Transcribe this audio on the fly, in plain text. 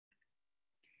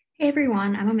Hey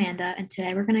everyone, I'm Amanda, and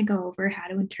today we're going to go over how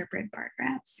to interpret bar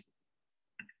graphs.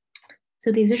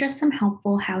 So these are just some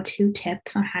helpful how-to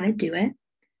tips on how to do it.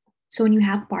 So when you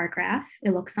have bar graph,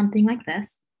 it looks something like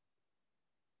this.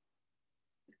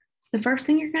 So the first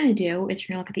thing you're going to do is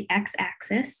you're going to look at the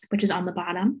x-axis, which is on the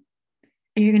bottom,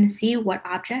 and you're going to see what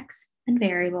objects and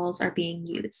variables are being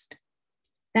used.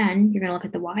 Then you're going to look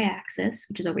at the y-axis,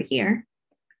 which is over here,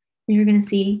 and you're going to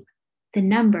see the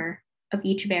number of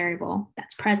each variable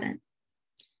that's present.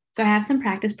 So I have some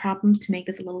practice problems to make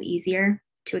this a little easier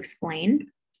to explain.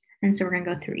 And so we're going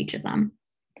to go through each of them.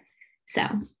 So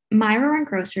Myra went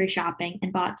grocery shopping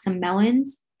and bought some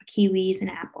melons, kiwis, and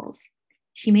apples.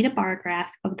 She made a bar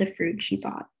graph of the fruit she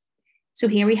bought. So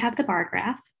here we have the bar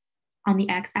graph. On the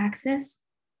x-axis,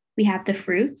 we have the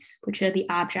fruits, which are the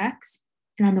objects.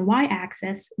 And on the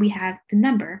y-axis, we have the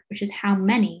number, which is how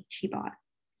many she bought.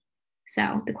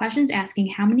 So the question is asking,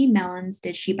 how many melons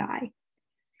did she buy?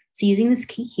 So using this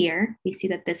key here, we see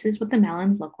that this is what the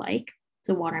melons look like. It's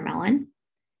a watermelon.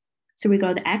 So we go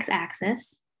to the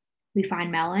x-axis, we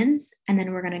find melons, and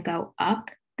then we're going to go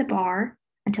up the bar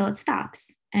until it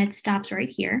stops. And it stops right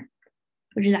here,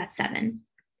 which is at 7.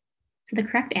 So the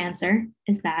correct answer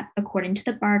is that according to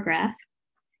the bar graph,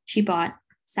 she bought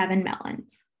 7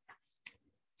 melons.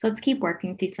 So let's keep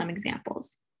working through some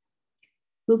examples.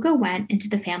 Luca went into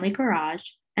the family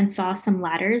garage and saw some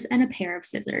ladders and a pair of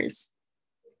scissors.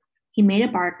 He made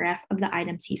a bar graph of the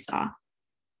items he saw.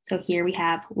 So here we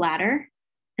have ladder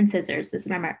and scissors.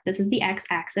 Remember, this is the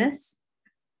x-axis,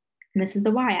 and this is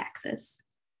the y-axis.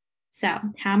 So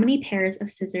how many pairs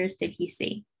of scissors did he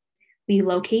see? We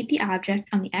locate the object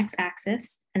on the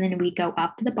x-axis, and then we go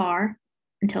up the bar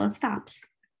until it stops.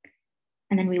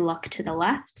 And then we look to the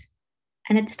left,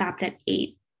 and it stopped at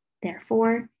 8.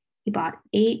 Therefore, he bought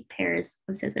 8 pairs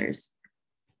of scissors.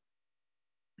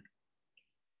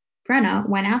 Brenna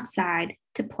went outside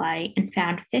to play and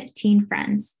found 15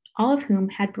 friends, all of whom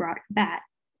had brought a bat.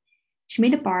 She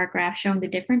made a bar graph showing the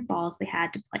different balls they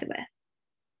had to play with.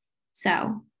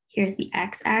 So here's the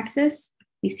x-axis.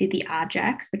 We see the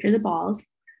objects, which are the balls,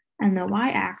 and the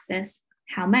y-axis,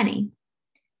 how many.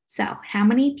 So how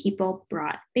many people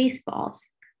brought baseballs?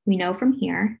 We know from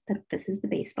here that this is the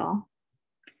baseball.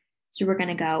 So we're going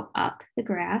to go up the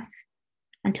graph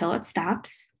until it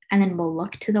stops, and then we'll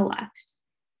look to the left.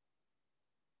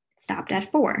 It stopped at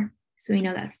 4. So we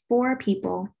know that 4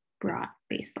 people brought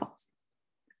baseballs.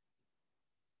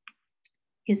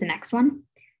 Here's the next one.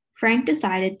 Frank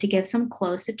decided to give some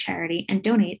clothes to charity and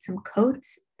donate some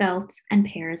coats, belts, and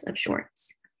pairs of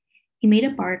shorts. He made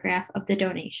a bar graph of the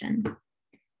donation.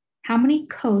 How many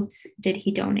coats did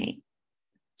he donate?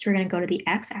 So we're going to go to the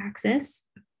x-axis.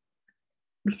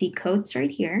 We see coats right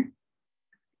here.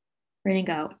 We're going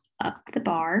to go up the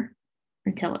bar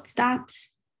until it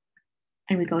stops.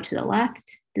 And we go to the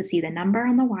left to see the number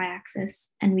on the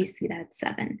y-axis, and we see that it's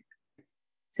 7.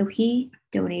 So he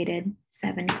donated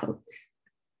 7 coats.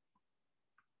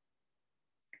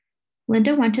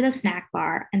 Linda went to the snack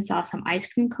bar and saw some ice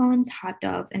cream cones, hot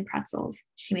dogs, and pretzels.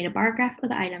 She made a bar graph of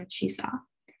the items she saw.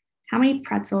 How many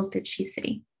pretzels did she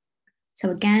see? So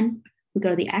again, we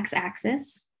go to the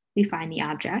x-axis. We find the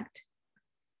object.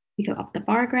 We go up the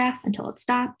bar graph until it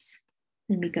stops.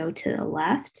 Then we go to the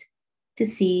left to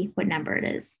see what number it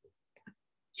is.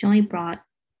 She only brought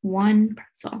 1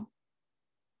 pretzel.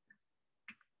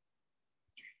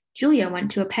 Julia went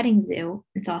to a petting zoo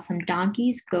and saw some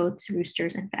donkeys, goats,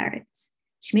 roosters, and ferrets.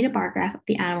 She made a bar graph of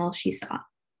the animals she saw.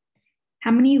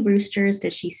 How many roosters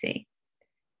did she see?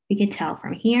 We can tell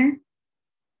from here.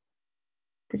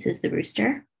 This is the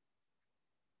rooster.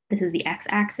 This is the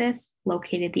x-axis,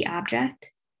 located the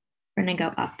object. We're going to go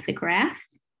up the graph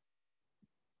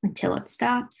until it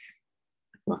stops.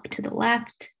 Look to the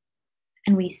left,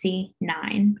 and we see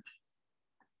 9.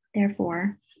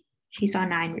 Therefore, she saw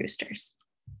 9 roosters.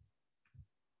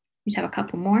 We just have a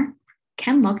couple more.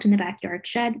 Ken looked in the backyard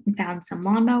shed and found some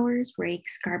lawnmowers,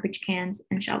 rakes, garbage cans,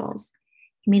 and shovels.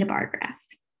 He made a bar graph.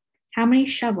 How many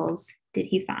shovels did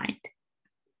he find?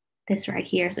 This right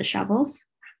here is the shovels.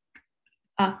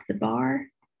 Up the bar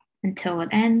until it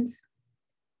ends.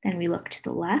 Then we look to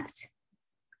the left,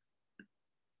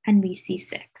 and we see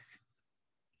 6.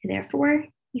 Therefore,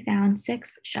 he found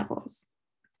 6 shovels.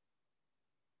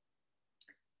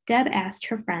 Deb asked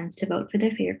her friends to vote for their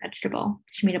favorite vegetable.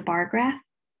 She made a bar graph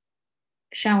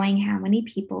showing how many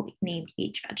people named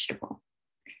each vegetable.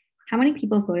 How many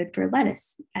people voted for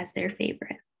lettuce as their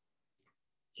favorite?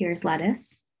 Here's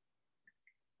lettuce.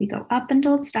 We go up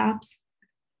until it stops,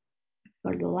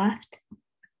 go to the left,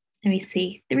 and we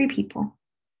see 3 people.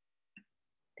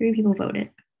 3 people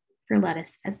voted for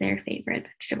lettuce as their favorite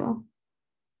vegetable.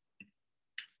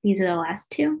 These are the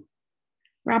last two.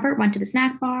 Robert went to the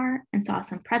snack bar and saw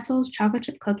some pretzels, chocolate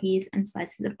chip cookies, and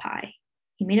slices of pie.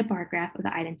 He made a bar graph of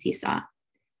the items he saw.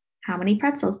 How many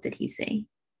pretzels did he see?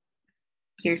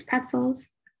 Here's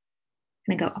pretzels.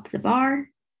 I'm gonna go up the bar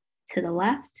to the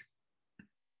left.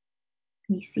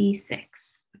 We see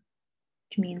 6,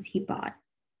 which means he bought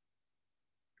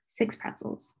 6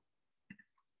 pretzels.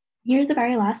 Here's the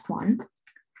very last one.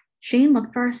 Shane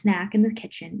looked for a snack in the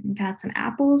kitchen and found some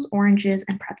apples, oranges,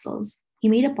 and pretzels. He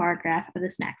made a bar graph of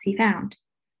the snacks he found.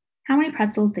 How many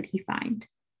pretzels did he find?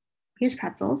 Here's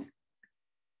pretzels.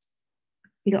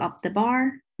 We go up the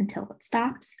bar until it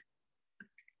stops.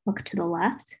 Look to the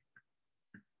left,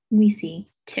 and we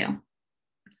see 2.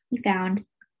 He found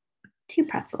 2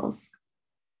 pretzels.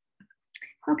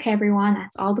 Okay, everyone,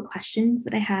 that's all the questions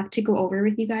that I have to go over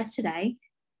with you guys today,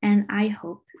 and I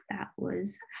hope that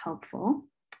was helpful.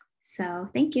 So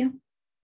thank you.